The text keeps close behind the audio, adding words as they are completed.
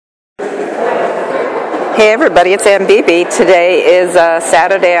Hey everybody, it's MBB. Today is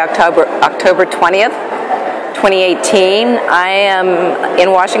Saturday, October 20th, 2018. I am in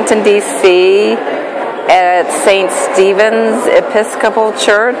Washington, D.C. at St. Stephen's Episcopal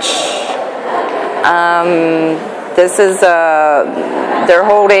Church.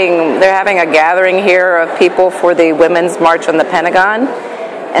 They're having a gathering here of people for the Women's March on the Pentagon.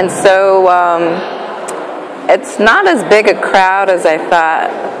 And so it's not as big a crowd as I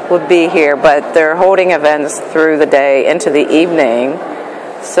thought would be here, but they're holding events through the day into the evening.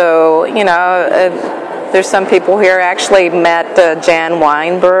 So, you know, there's some people here. I actually met Jan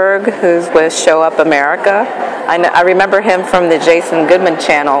Weinberg, who's with Show Up America. I remember him from the Jason Goodman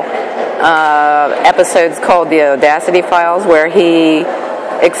channel episodes called The Audacity Files, where he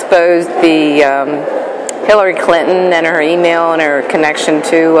exposed the Hillary Clinton and her email and her connection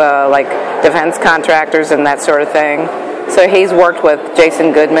to like defense contractors and that sort of thing. So he's worked with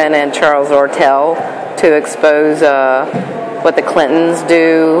Jason Goodman and Charles Ortel to expose what the Clintons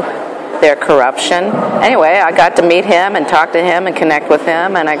do, their corruption. Anyway, I got to meet him and talk to him and connect with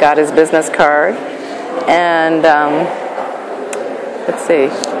him, and I got his business card. And let's see.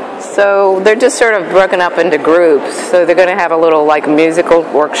 So they're just sort of broken up into groups. So they're going to have a little like musical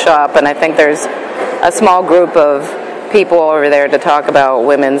workshop, and I think there's a small group of people over there to talk about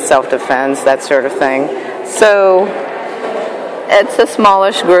women's self-defense, that sort of thing. So it's a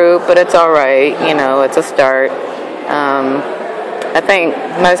smallish group, but it's all right. You know, it's a start. I think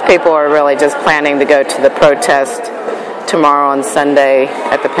most people are really just planning to go to the protest tomorrow on Sunday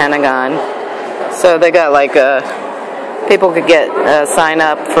at the Pentagon. So they got like people could get sign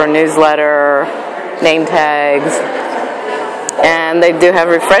up for a newsletter, name tags, and they do have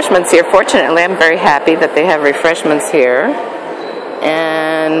refreshments here. Fortunately, I'm very happy that they have refreshments here.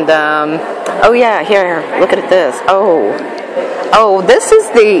 And oh yeah, here, look at this. Oh,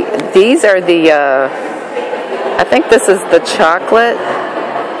 these are the, I think this is the chocolate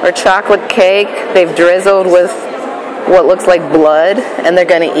or chocolate cake they've drizzled with what looks like blood, and they're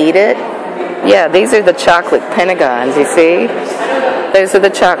going to eat it. Yeah, these are the chocolate Pentagons, you see? Those are the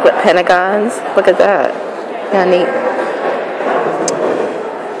chocolate Pentagons. Look at that. Yeah, neat.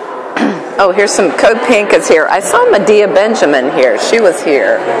 Oh, here's some Code Pink is here. I saw Medea Benjamin here. She was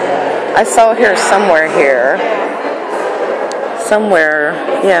here. I saw her somewhere here. Somewhere.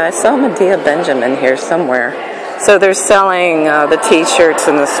 Yeah, I saw Medea Benjamin here somewhere. So they're selling the t-shirts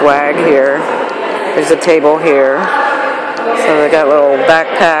and the swag here. There's a table here. So they got little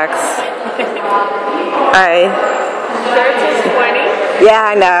backpacks. Hi. Shirts is 20?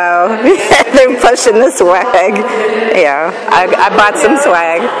 Yeah, I know. They're pushing the swag. Yeah, I bought some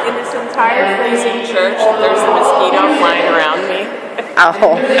swag. In this entire freezing church, there's a mosquito flying around me.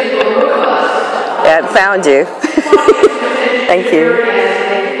 Oh. Yeah, it found you. Thank you.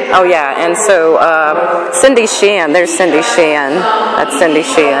 Oh, yeah, and so Cindy Sheehan. There's Cindy Sheehan. That's Cindy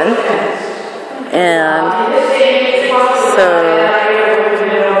Sheehan. And so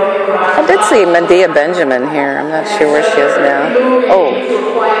I did see Medea Benjamin here. I'm not sure where she is now. Oh,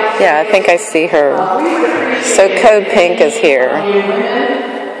 yeah, I think I see her. So Code Pink is here.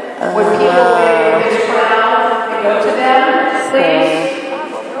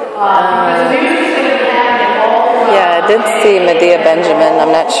 Yeah, I did see Medea Benjamin.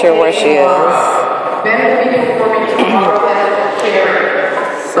 I'm not sure where she is.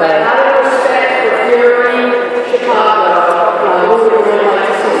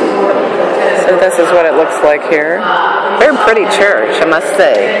 So this is what it looks like here. Very pretty church, I must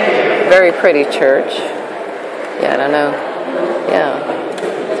say. Very pretty church. Yeah, I don't know. Yeah,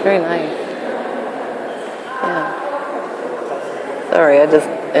 it's very nice. Yeah. Sorry, I just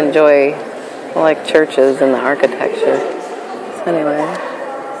enjoy, I like churches and the architecture. So anyway,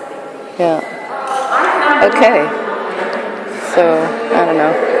 yeah. Okay. So, I don't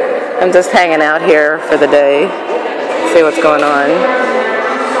know. I'm just hanging out here for the day. See what's going on.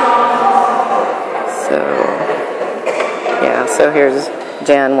 So, yeah, so here's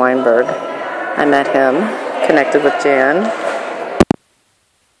Jan Weinberg. I met him, connected with Jan.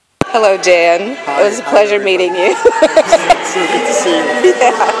 Hello, Jan. Hi, it was a pleasure meeting you. It's so good to see you.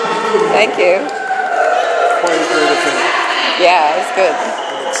 Yeah, thank you. Quite a great event. Yeah, it's good.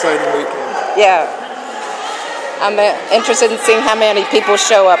 An exciting weekend. Yeah. I'm interested in seeing how many people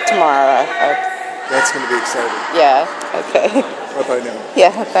show up tomorrow. That's going to be exciting. Yeah, okay. Bye-bye now.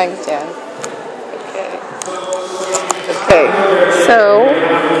 Yeah, thanks, Jan. Okay, so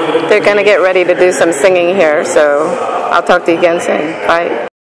they're going to get ready to do some singing here, so I'll talk to you again soon. Bye.